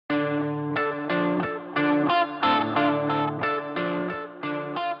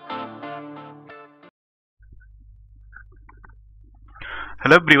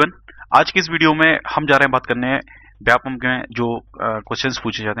Hello everyone. आज की इस वीडियो में हम जा रहे हैं बात करने व्यापम के जो क्वेश्चंस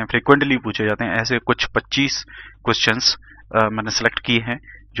पूछे जाते हैं, फ्रिक्वेंटली पूछे जाते हैं। ऐसे कुछ 25 क्वेश्चंस मैंने सेलेक्ट किए हैं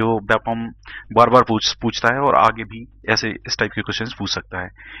जो व्यापम बार बार पूछता है और आगे भी ऐसे इस टाइप के क्वेश्चंस पूछ सकता है।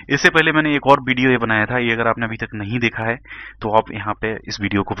 इससे पहले मैंने एक और वीडियो ये बनाया था, ये अगर आपने अभी तक नहीं देखा है तो आप यहाँ पे इस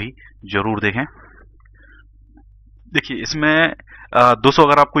वीडियो को भी जरूर देखें। देखिए इसमें दोस्तों,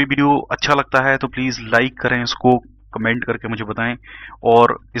 अगर आपको ये वीडियो अच्छा लगता है तो प्लीज लाइक करें, इसको कमेंट करके मुझे बताएं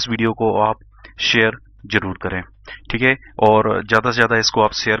और इस वीडियो को आप शेयर जरूर करें, ठीक है। और ज्यादा से ज्यादा इसको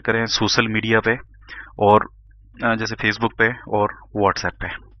आप शेयर करें सोशल मीडिया पे और जैसे फेसबुक पे और व्हाट्सएप पे,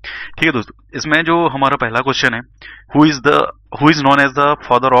 ठीक है दोस्तों। इसमें जो हमारा पहला क्वेश्चन है, who is known as the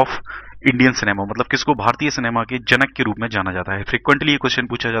father of Indian cinema, मतलब किसको भारतीय सिनेमा के जनक के रूप में जाना जाता है। फ्रिक्वेंटली ये क्वेश्चन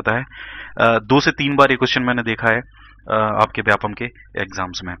पूछा जाता है, 2 से 3 बार ये क्वेश्चन मैंने देखा है आपके व्यापम के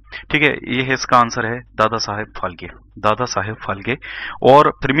एग्जाम्स में, ठीक है। ये है, इसका आंसर है दादा साहेब फाल्के। दादा साहेब फाल्के।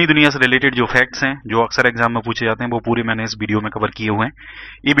 और फिल्मी दुनिया से रिलेटेड जो फैक्ट्स हैं जो अक्सर एग्जाम में पूछे जाते हैं वो पूरे मैंने इस वीडियो में कवर किए हुए हैं।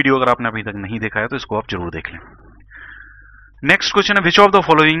 ये वीडियो अगर आपने अभी तक नहीं देखा है तो इसको आप जरूर देख लें। नेक्स्ट क्वेश्चन है, which of the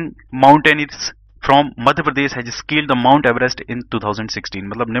following mountaineers from Madhya Pradesh has scaled the mount Everest इन 2016,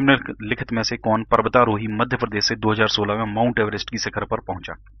 मतलब निम्नलिखित में से कौन पर्वतारोही मध्य प्रदेश से 2016 में माउंट एवरेस्ट की शिखर पर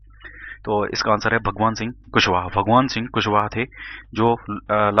पहुंचा। तो इसका आंसर है भगवान सिंह कुशवाहा। भगवान सिंह कुशवाहा थे जो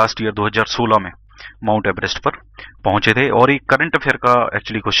लास्ट ईयर 2016 में माउंट एवरेस्ट पर पहुंचे थे। और एक करंट अफेयर का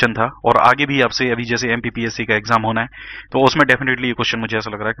एक्चुअली क्वेश्चन था और आगे भी आपसे अभी जैसे MPPSC का एग्जाम होना है तो उसमें डेफिनेटली ये क्वेश्चन मुझे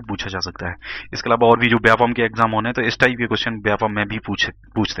ऐसा लग रहा है कि पूछा जा सकता है। इसके अलावा और भी जो व्यापम के एग्जाम होने हैं तो इस टाइप के क्वेश्चन व्यापम में भी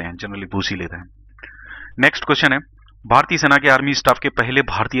पूछते हैं, जनरली पूछ ही लेते हैं। नेक्स्ट क्वेश्चन है, भारतीय सेना के आर्मी स्टाफ के पहले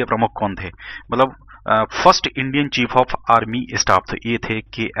भारतीय प्रमुख कौन थे, मतलब first Indian chief of army staff, तो ये थे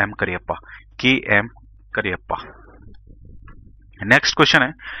KM Cariappa. KM Cariappa. Next question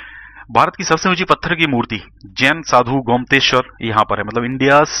है, भारत की सबसे ऊंची पत्थर की मूर्ति जैन साधु गोमतेश्वर यहाँ पर है, मतलब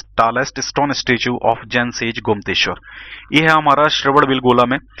India tallest stone statue of Jain says Gomateshwara. ये है हमारा श्रवणबेलगोला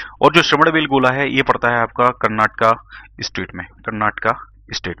में, और जो श्रवणबेलगोला है ये पड़ता है आपका कर्नाटका स्टेट में। कर्नाटका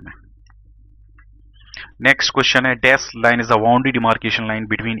स्टेट में। नेक्स्ट क्वेश्चन है, dash line is the boundary demarcation line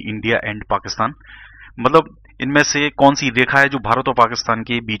between India and Pakistan, मतलब इनमें से कौन सी रेखा है जो भारत और पाकिस्तान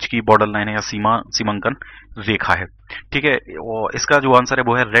के बीच की बॉर्डर लाइन है या सीमांकन रेखा है, ठीक है। और इसका जो आंसर है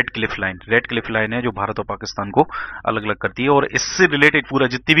वो है red Cliff line. Red Cliff line है जो भारत और पाकिस्तान को अलग अलग करती है। और इससे रिलेटेड पूरा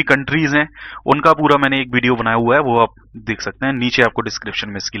जितनी भी कंट्रीज हैं उनका पूरा मैंने एक वीडियो बनाया हुआ है, वो आप देख सकते हैं, नीचे आपको डिस्क्रिप्शन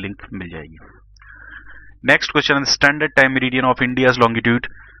में इसकी लिंक मिल जाएगी। Next question, standard time meridian of India longitude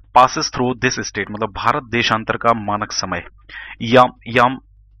passes through this state, मतलब भारत देशांतर का मानक समय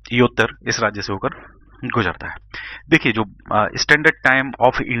योत्तर इस राज्य से होकर गुजरता है। देखिए जो स्टैंडर्ड टाइम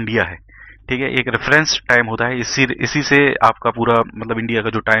ऑफ इंडिया है, ठीक है, एक रेफरेंस टाइम होता है, इसी से आपका पूरा मतलब इंडिया का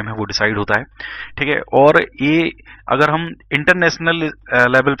जो टाइम है वो डिसाइड होता है, ठीक है। और ये अगर हम इंटरनेशनल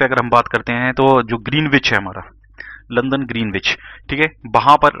लेवल पे अगर हम बात करते हैं तो जो ग्रीनविच है हमारा, लंदन ग्रीनविच, ठीक है,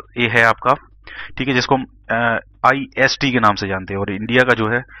 वहां पर ये है आपका, ठीक है, जिसको हम IST के नाम से जानते हैं। और इंडिया का जो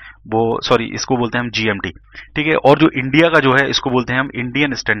है वो, सॉरी, इसको बोलते हैं हम GMT, ठीक है। और जो इंडिया का जो है इसको बोलते हैं हम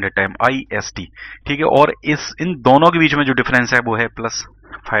इंडियन स्टैंडर्ड टाइम IST, ठीक है। और इन दोनों के बीच में जो डिफरेंस है वो है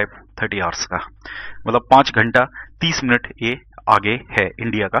 +530 आवर्स का, मतलब 5 घंटा 30 मिनट ये आगे है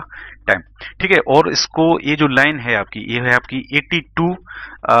इंडिया का टाइम, ठीक है। और इसको ये जो लाइन है आपकी, ये है आपकी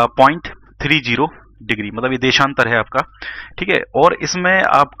 82.30 डिग्री, मतलब ये देशांतर है आपका, ठीक है। और इसमें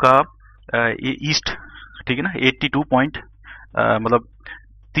आपका ये ईस्ट, ठीक है ना, 82 मतलब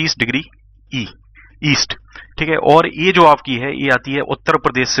 30 डिग्री ईस्ट, ठीक है। और ये जो आपकी है ये आती है उत्तर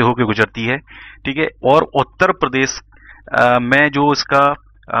प्रदेश से होकर गुजरती है, ठीक है। और उत्तर प्रदेश में जो इसका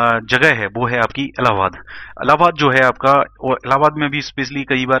जगह है वो है आपकी इलाहाबाद। इलाहाबाद जो है आपका, और इलाहाबाद में भी स्पेशली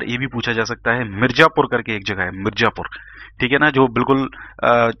कई बार ये भी पूछा जा सकता है, मिर्जापुर करके एक जगह है, मिर्जापुर, ठीक है ना, जो बिल्कुल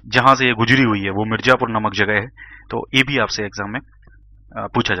जहां से ये गुजरी हुई है वो मिर्जापुर नामक जगह है। तो ये भी आपसे एग्जाम में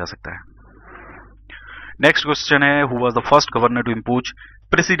पूछा जा सकता है। नेक्स्ट क्वेश्चन है, who was the first governor to impose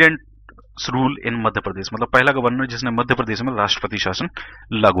president rule in Madhya Pradesh, मतलब पहला गवर्नर जिसने मध्य प्रदेश में राष्ट्रपति शासन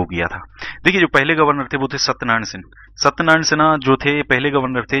लागू किया था। देखिए जो पहले गवर्नर थे वो थे सत्यनारायण सिंह। सत्यनारायण सिन्हा जो थे पहले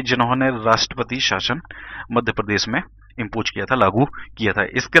गवर्नर थे जिन्होंने राष्ट्रपति शासन मध्य प्रदेश में इम्पोज किया था, लागू किया था।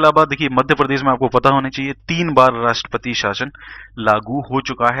 इसके अलावा देखिए मध्य प्रदेश में आपको पता होना चाहिए 3 बार राष्ट्रपति शासन लागू हो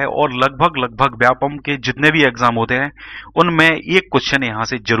चुका है। और लगभग व्यापम के जितने भी एग्जाम होते हैं उनमें एक क्वेश्चन यहाँ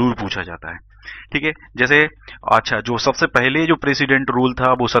से जरूर पूछा जाता है, ठीक है। जैसे अच्छा, जो सबसे पहले जो प्रेसिडेंट रूल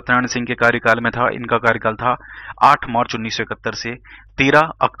था वो सत्यनारायण सिंह के कार्यकाल में था। इनका कार्यकाल था 8 मार्च 1971 से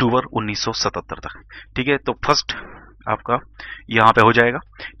 13 अक्टूबर 1977 तक, ठीक है। तो फर्स्ट आपका यहां पे हो जाएगा,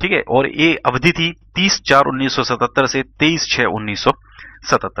 ठीक है। और ये अवधि थी 30/4/1977 से 23/6/1977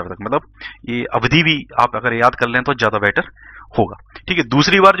 77 तक, मतलब ये अवधि भी आप अगर याद कर लें तो ज्यादा बेटर होगा। ठीक है,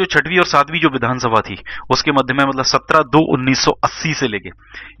 दूसरी बार जो छठवीं और सातवीं जो विधानसभा थी उसके मध्य में मतलब 17/2/1980 से लेके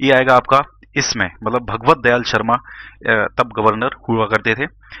ये आएगा आपका इसमें, मतलब भगवत दयाल शर्मा तब गवर्नर हुआ करते थे।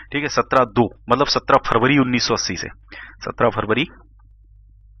 ठीक है, 17/2 मतलब 17 फरवरी 1980 से 17 फरवरी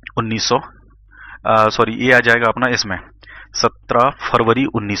 1900 सॉरी ये आ जाएगा अपना इसमें 17 फरवरी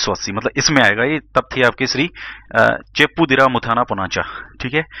 1980, मतलब इसमें आएगा ये। तब थे आपके श्री चेप्पुदिरा मुथाना पुनाचा।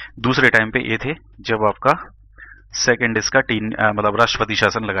 ठीक है, दूसरे टाइम पे ये थे जब आपका सेकंड इसका मतलब राष्ट्रपति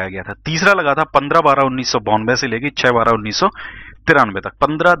शासन लगाया गया था। तीसरा लगा था 15/12/1992 से लेकर 6/12/1993 तक,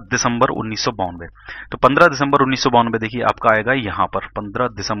 15 दिसंबर 1992। तो 15 दिसंबर 1992 देखिए आपका आएगा यहाँ पर 15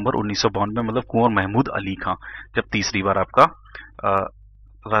 दिसंबर 1992, मतलब कुंवर महमूद अली खां जब तीसरी बार आपका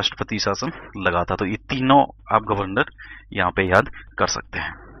राष्ट्रपति शासन लगा था। तो ये तीनों आप गवर्नर यहाँ पे याद कर सकते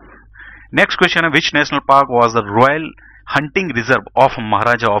हैं। नेक्स्ट क्वेश्चन है, which national park was the royal hunting reserve of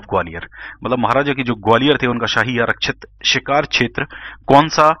Maharaja of Gwalior, मतलब महाराजा की जो ग्वालियर थे उनका शाही आरक्षित शिकार क्षेत्र कौन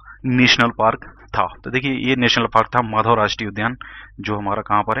सा नेशनल पार्क था। तो देखिए ये नेशनल पार्क था माधव राष्ट्रीय उद्यान, जो हमारा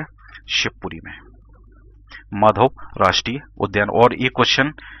कहां पर है, शिवपुरी में, माधव राष्ट्रीय उद्यान। और ये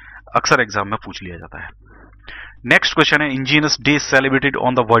क्वेश्चन अक्सर एग्जाम में पूछ लिया जाता है। नेक्स्ट क्वेश्चन है, engineers day celebrated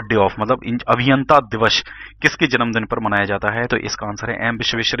on the birthday of, मतलब अभियंता दिवस किसके जन्मदिन पर मनाया जाता है। तो इसका आंसर है एम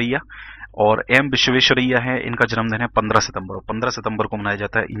विश्वेश्वरैया, और एम विश्वेश्वरैया है, इनका जन्मदिन है 15 सितंबर, 15 सितंबर को मनाया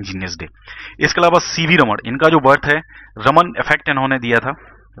जाता है इंजीनियर्स डे। इसके अलावा सीवी रमन, इनका जो बर्थ है, रमन इफेक्ट इन्होंने दिया था,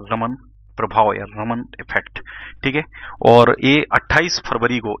 रमन प्रभाव या रमन इफेक्ट। ठीक है, और ये 28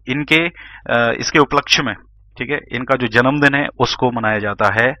 फरवरी को इनके इसके उपलक्ष्य में, ठीक है, इनका जो जन्मदिन है उसको मनाया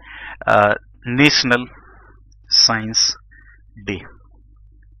जाता है नेशनल साइंस डे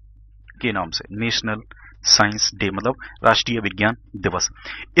के नाम से, नेशनल साइंस डे मतलब राष्ट्रीय विज्ञान दिवस।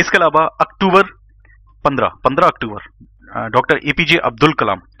 इसके अलावा अक्टूबर 15 अक्टूबर डॉक्टर एपीजे अब्दुल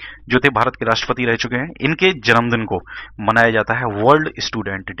कलाम जो थे भारत के राष्ट्रपति रह चुके हैं, इनके जन्मदिन को मनाया जाता है world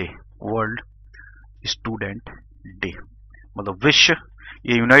student day, world student day, मतलब विश्व,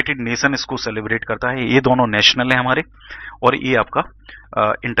 ये यूनाइटेड नेशन इसको सेलिब्रेट करता है। ये दोनों नेशनल है हमारे, और ये आपका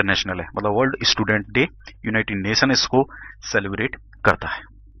इंटरनेशनल है, मतलब world student day United nation इसको सेलिब्रेट करता है।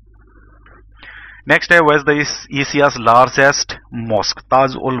 नेक्स्ट है, where is the Asia's largest mosque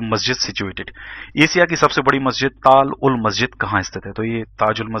Taj ul मस्जिद सिचुएटेड, एशिया की सबसे बड़ी मस्जिद ताल उल मस्जिद कहाँ स्थित है। तो ये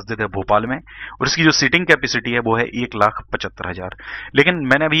ताज उल मस्जिद है भोपाल में, और इसकी जो सीटिंग कैपेसिटी है वो है 1,75,000। लेकिन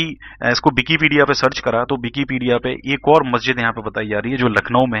मैंने अभी इसको विकीपीडिया पे सर्च करा तो विकीपीडिया पे एक और मस्जिद यहाँ पे बताई जा रही है जो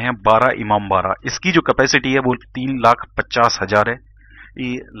लखनऊ में है, 12 इमाम बाड़ा, इसकी जो कैपेसिटी है वो 3,50,000 है,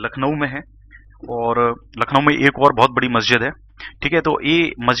 ये लखनऊ में है। और लखनऊ में एक और बहुत बड़ी मस्जिद है। ठीक है, तो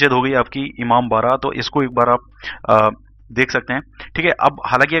ये मस्जिद हो गई आपकी इमाम बाड़ा, तो इसको एक बार आप देख सकते हैं। ठीक है, अब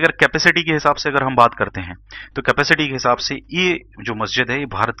हालांकि अगर कैपेसिटी के हिसाब से अगर हम बात करते हैं तो कैपेसिटी के हिसाब से ये जो मस्जिद है ये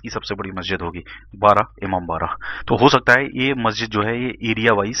भारत की सबसे बड़ी मस्जिद होगी, 12 इमाम बाड़ा। तो हो सकता है ये मस्जिद जो है ये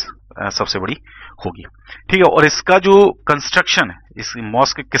एरिया वाइज सबसे बड़ी होगी। ठीक है, और इसका जो कंस्ट्रक्शन है, इस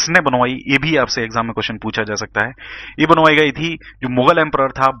मॉस्क किसने बनवाई, ये भी आपसे एग्जाम में क्वेश्चन पूछा जा सकता है। ये बनवाई गई थी जो मुगल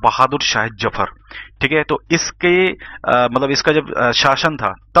एम्परर था बहादुर शाह जफर। ठीक है, तो इसके मतलब इसका जब शासन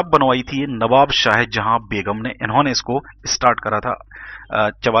था तब बनवाई थी ये नवाब शाह जहां बेगम ने, इन्होंने इसको स्टार्ट करा था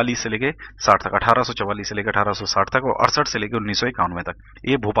 44 से लेके 60 तक, 1844 से लेकर 1860 तक, और 68 से लेकर 1991 तक।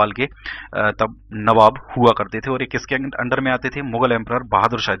 ये भोपाल के तब नवाब हुआ करते थे, और ये किसके अंडर में आते थे, मुगल एम्परर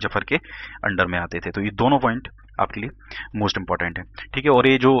बहादुर शाह जफर के अंडर में आते थे। तो ये दोनों पॉइंट आपके लिए मोस्ट इंपॉर्टेंट है। ठीक है, और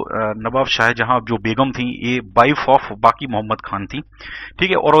ये जो नवाब शाहजहां जो बेगम थी ये वाइफ ऑफ बाकी मोहम्मद खान थी। ठीक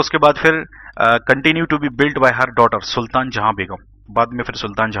है, और उसके बाद फिर continue to be built by her daughter सुल्तान जहां बेगम, बाद में फिर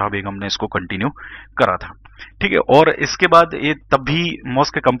सुल्तान जहां बेगम ने इसको कंटिन्यू करा था। ठीक है, और इसके बाद ये तब भी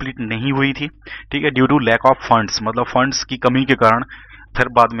मॉस्क कंप्लीट नहीं हुई थी। ठीक है, due to lack of funds, मतलब फंड्स की कमी के कारण फिर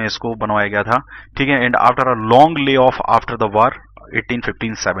बाद में इसको बनवाया गया था। ठीक है, and after a long lay off after the war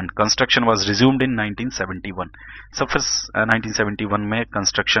 1857 construction was resumed इन 1971। सब फिर 1971 में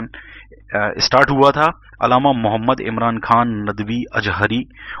कंस्ट्रक्शन स्टार्ट हुआ था। अलामा मोहम्मद इमरान खान नदवी अजहरी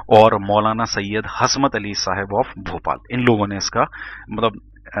और मौलाना सैयद हसमत अली साहब ऑफ भोपाल, इन लोगों ने इसका मतलब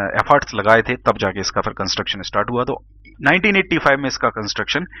एफर्ट्स लगाए थे, तब जाके इसका फिर कंस्ट्रक्शन स्टार्ट हुआ। तो 1985 में इसका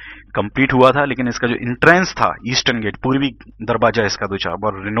कंस्ट्रक्शन कंप्लीट हुआ था। लेकिन इसका जो इंट्रेंस था ईस्टर्न गेट, पूर्वी दरवाजा इसका जो था,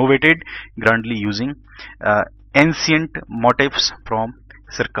 और renovated grandly using ancient motives from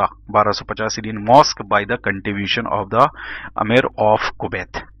सिरका 1250 Indian mask by the contribution of the अमीर ऑफ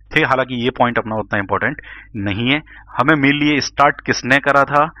कुवैत। ठीक है, हालांकि ये पॉइंट अपना उतना इंपॉर्टेंट नहीं है, हमें मेनली ये स्टार्ट किसने करा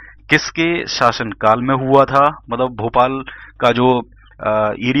था, किसके शासन काल में हुआ था, मतलब भोपाल का जो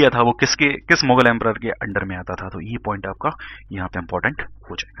एरिया था वो किस मुगल एम्परर के अंडर में आता था। तो ये पॉइंट आपका यहाँ पे इंपॉर्टेंट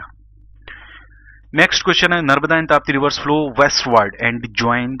हो जाएगा। नेक्स्ट क्वेश्चन है, Narmada and Tapti reverse flow westward and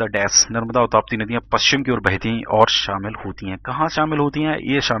join the dash. Narmada और ताप्ती नदियां पश्चिम की ओर बहती हैं और शामिल होती हैं। कहाँ शामिल होती हैं?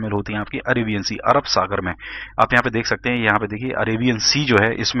 ये शामिल होती हैं आपकी अरेबियन सी, अरब सागर में। आप यहाँ पे देख सकते हैं, यहाँ पे देखिए अरेबियन सी जो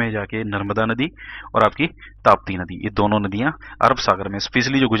है, इसमें जाके नर्मदा नदी और आपकी ताप्ती नदी, ये दोनों नदियां अरब सागर में,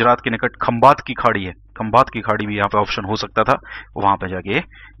 स्पेशली जो गुजरात के निकट खंबात की खाड़ी है, खंबात की खाड़ी भी यहाँ पे ऑप्शन हो सकता था, वहां पे जाके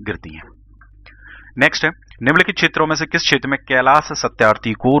गिरती है। नेक्स्ट है, निम्नलिखित क्षेत्रों में से किस क्षेत्र में कैलाश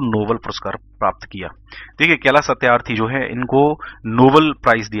सत्यार्थी को नोबेल पुरस्कार प्राप्त किया? देखिए कैलाश सत्यार्थी जो है, इनको नोबेल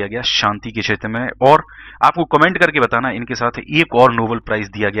प्राइज दिया गया शांति के क्षेत्र में, और आपको कमेंट करके बताना इनके साथ एक और नोबेल प्राइज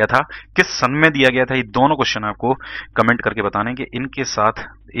दिया गया था, किस सन में दिया गया था। ये दोनों क्वेश्चन आपको कमेंट करके बताने कि इनके साथ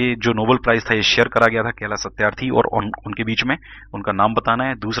ये जो नोबेल प्राइज था ये शेयर करा गया था कैलाश सत्यार्थी, और उनके बीच में उनका नाम बताना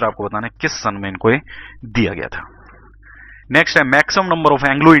है। दूसरा आपको बताना है किस सन में इनको दिया गया था। नेक्स्ट है, maximum number of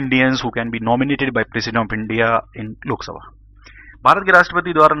Anglo Indians who can be nominated by president of India in Lok Sabha. Bharat के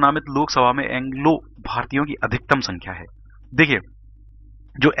राष्ट्रपति द्वारा नामित लोकसभा में एंग्लो भारतीयों की अधिकतम संख्या है। देखिए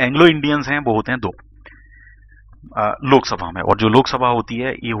जो एंग्लो इंडियंस हैं वो होते हैं 2 लोकसभा में, और जो लोकसभा होती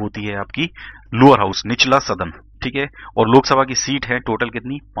है ये होती है आपकी लोअर हाउस, निचला सदन, ठीक है। और लोकसभा की सीट है टोटल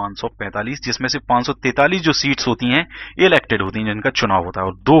कितनी? 545, जिसमें से 543 जो सीट्स होती हैं ये इलेक्टेड होती हैं, जिनका चुनाव होता है,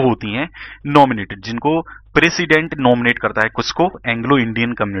 और 2 होती हैं नॉमिनेटेड, जिनको प्रेसिडेंट नॉमिनेट करता है, किसको? एंग्लो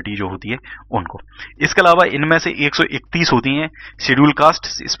इंडियन कम्युनिटी जो होती है उनको। इसके अलावा इनमें से 131 होती हैं schedule caste,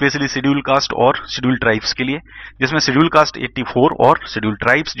 specially schedule caste और शेड्यूल ट्राइब्स के लिए, जिसमें शेड्यूल कास्ट 84 और शेड्यूल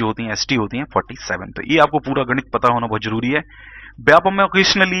ट्राइब्स जो होती हैं एसटी होती हैं 47। तो ये आपको पूरा गणित पता होना बहुत जरूरी है। व्यापम में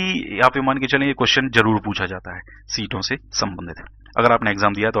ओकेशनली आप मान के चलें ये क्वेश्चन जरूर पूछा जाता है सीटों से संबंधित, अगर आपने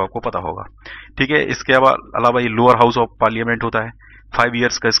एग्जाम दिया तो आपको पता होगा, ठीक है। इसके अलावा ये लोअर हाउस ऑफ पार्लियामेंट होता है, 5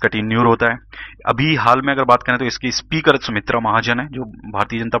 इयर्स का इसका टेन्योर होता है। अभी हाल में अगर बात करें तो इसके स्पीकर सुमित्रा महाजन है जो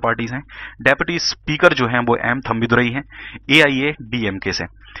भारतीय जनता पार्टी से हैं। डेप्यूटी स्पीकर जो हैं वो एम थम्बिदुरई हैं AIADMK से,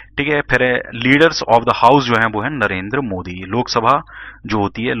 ठीक है। फिर लीडर्स ऑफ द हाउस जो हैं वो है नरेंद्र मोदी। लोकसभा जो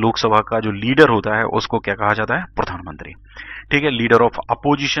होती है, लोकसभा का जो लीडर होता है उसको क्या कहा जाता है? प्रधानमंत्री, ठीक है। लीडर ऑफ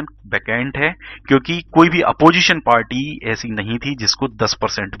अपोजिशन वैकेंट है, क्योंकि कोई भी अपोजिशन पार्टी ऐसी नहीं थी जिसको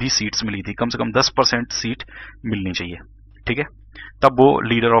 10% भी सीट्स मिली थी, कम से कम 10% सीट मिलनी चाहिए, ठीक है, तब वो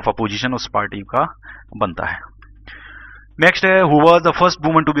लीडर ऑफ अपोजिशन उस पार्टी का बनता है। नेक्स्ट है, who was the first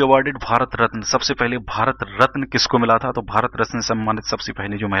woman to be awarded Bharat Ratna. सबसे पहले भारत रत्न किसको मिला था? तो भारत रत्न से सम्मानित सबसे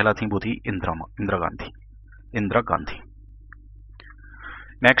पहले जो महिला थी वो थी इंदिरा गांधी।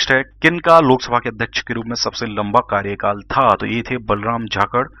 नेक्स्ट है, किन का लोकसभा के अध्यक्ष के रूप में सबसे लंबा कार्यकाल था? तो ये थे बलराम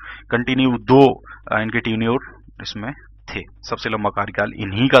झाकड़, कंटिन्यू 2 इनके टेन्योर इसमें थे, सबसे लंबा कार्यकाल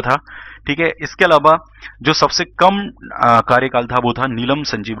इन्हीं का था, ठीक है। इसके अलावा जो सबसे कम कार्यकाल था वो था नीलम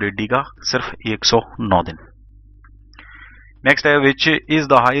संजीव रेड्डी का, सिर्फ 109 दिन। नेक्स्ट है, which is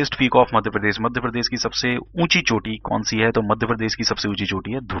the highest peak of Madhya Pradesh. Madhya Pradesh की सबसे ऊंची चोटी कौन सी है? तो मध्य प्रदेश की सबसे ऊंची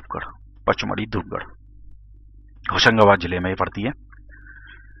चोटी है धूपगढ़, पचमढ़ी धूपगढ़, होशंगाबाद जिले में पड़ती है।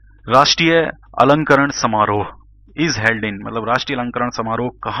 राष्ट्रीय अलंकरण समारोह इज हेल्ड इन, मतलब राष्ट्रीय अलंकरण समारोह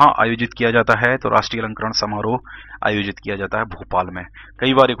कहाँ आयोजित किया जाता है? तो राष्ट्रीय अलंकरण समारोह आयोजित किया जाता है भोपाल में।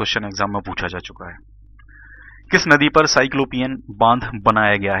 कई बार ये क्वेश्चन एग्जाम में पूछा जा चुका है। किस नदी पर साइक्लोपियन बांध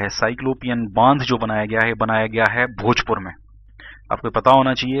बनाया गया है? साइक्लोपियन बांध जो बनाया गया है भोजपुर में। आपको पता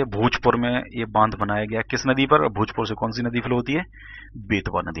होना चाहिए, भोजपुर में ये बांध बनाया गया किस नदी पर? भोजपुर से कौन सी नदी फ्लो होती है?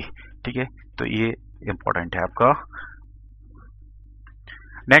 बेतवा नदी, ठीक है। तो ये इंपॉर्टेंट है आपका।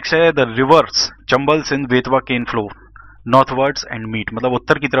 नेक्स्ट है, the reverse Chambal Sindh Betwa cane flow northwards and meet, मतलब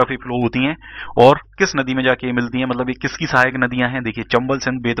उत्तर की तरफ ही फ्लो होती हैं और किस नदी में जाके मिलती हैं? मतलब ये किसकी सहायक नदियां हैं? देखिए चंबल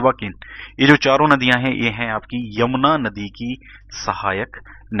सिंध बेतवा केन, ये जो चारों नदियां हैं ये हैं आपकी यमुना नदी की सहायक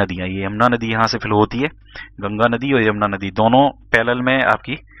नदियां। ये यमुना नदी यहाँ से फ्लो होती है, गंगा नदी और यमुना नदी दोनों पैरेलल में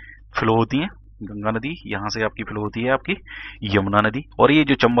आपकी फ्लो होती हैं। गंगा नदी यहाँ से आपकी फ्लो होती है आपकी यमुना नदी, और ये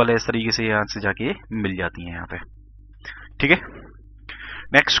जो चंबल है इस तरीके से यहाँ से जाके मिल जाती है यहाँ पे, ठीक है।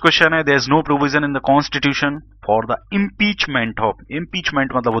 नेक्स्ट क्वेश्चन है, there is no provision in the constitution for the impeachment of,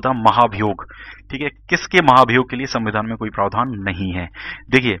 impeachment मतलब होता है महाभियोग, ठीक है। किसके महाभियोग के लिए संविधान में कोई प्रावधान नहीं है?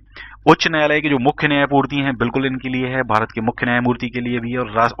 देखिए उच्च न्यायालय के जो मुख्य न्यायमूर्ति हैं बिल्कुल इनके लिए है, भारत के मुख्य न्यायमूर्ति के लिए भी है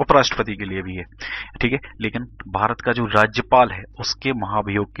और उपराष्ट्रपति के लिए भी है, ठीक है। लेकिन भारत का जो राज्यपाल है उसके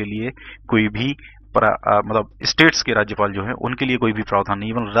महाभियोग के लिए कोई भी मतलब स्टेट्स के राज्यपाल जो है उनके लिए कोई भी प्रावधान नहीं,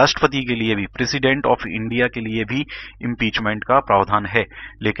 इवन राष्ट्रपति के लिए भी, प्रेसिडेंट ऑफ इंडिया के लिए भी इम्पीचमेंट का प्रावधान है,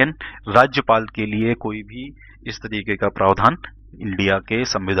 लेकिन राज्यपाल के लिए कोई भी इस तरीके का प्रावधान इंडिया के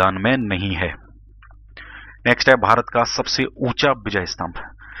संविधान में नहीं है। नेक्स्ट है, भारत का सबसे ऊंचा विजय स्तंभ,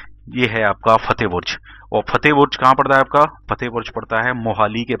 ये है आपका फतेह बुर्ज, और फतेह बुर्ज कहां पड़ता है आपका? फतेह बुर्ज पड़ता है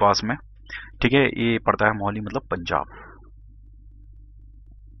मोहाली के पास में, ठीक है। ये पड़ता है मोहाली मतलब पंजाब।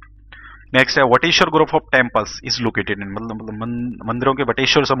 नेक्स्ट है Vateshwar group of temples is located in, मतलब मंदिरों के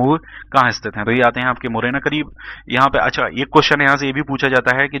वटेश्वर समूह कहाँ स्थित हैं? तो ये आते हैं आपके मुरैना करीब। यहाँ पे अच्छा एक क्वेश्चन यहाँ से ये भी पूछा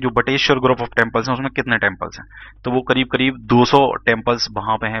जाता है कि जो वटेश्वर ग्रुप ऑफ टेम्पल्स हैं उसमें कितने टेम्पल्स हैं? तो वो करीब करीब 200 टेम्पल्स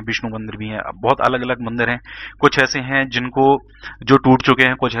वहां पे हैं। विष्णु मंदिर भी है, बहुत अलग अलग मंदिर हैं। कुछ ऐसे हैं जिनको जो टूट चुके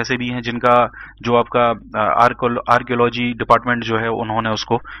हैं, कुछ ऐसे भी हैं जिनका जो आपका आर्कियोलॉजी डिपार्टमेंट जो है उन्होंने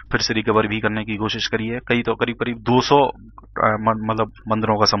उसको फिर से रिकवर भी करने की कोशिश करी है। कई तो करीब करीब 200 मतलब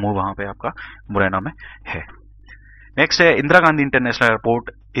मंदिरों का समूह वहां पे आपका मुरैना में है। नेक्स्ट है Indira Gandhi international airport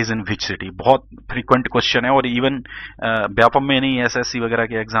is in which city? बहुत फ्रीक्वेंट क्वेश्चन है और इवन व्यापम में नहीं, एसएससी वगैरह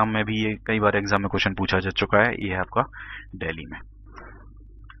के एग्जाम में भी ये कई बार एग्जाम में क्वेश्चन पूछा जा चुका है। ये है आपका दिल्ली में।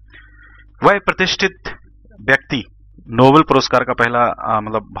 वह प्रतिष्ठित व्यक्ति नोबेल पुरस्कार का पहला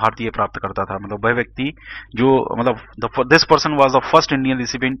मतलब भारतीय प्राप्त करता था, मतलब वह व्यक्ति जो मतलब this person was the first Indian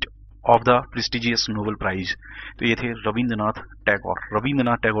recipient of the prestigious Nobel prize. तो ये थे रविंद्रनाथ टैगोर।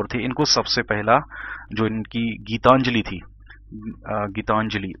 रविंद्रनाथ टैगोर थे, इनको सबसे पहला जो इनकी गीतांजलि थी,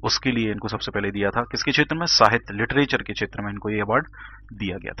 गीतांजलि, उसके लिए इनको सबसे पहले दिया था। किसके क्षेत्र में? साहित्य, लिटरेचर के क्षेत्र में इनको ये अवार्ड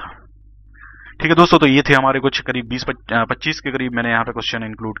दिया गया था। ठीक है दोस्तों, तो ये थे हमारे कुछ करीब 20-25 के करीब मैंने यहाँ पे क्वेश्चन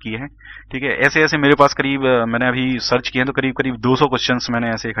इंक्लूड किए हैं। ठीक है, ऐसे ऐसे मेरे पास करीब मैंने अभी सर्च किए हैं तो करीब करीब 200 क्वेश्चंस मैंने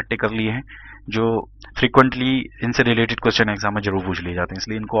ऐसे इकट्ठे कर लिए हैं जो फ्रीक्वेंटली इनसे रिलेटेड क्वेश्चन एग्जाम में जरूर पूछ लिए जाते हैं,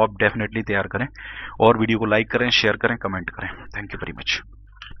 इसलिए इनको आप डेफिनेटली तैयार करें और वीडियो को लाइक करें, शेयर करें, कमेंट करें। Thank you very much.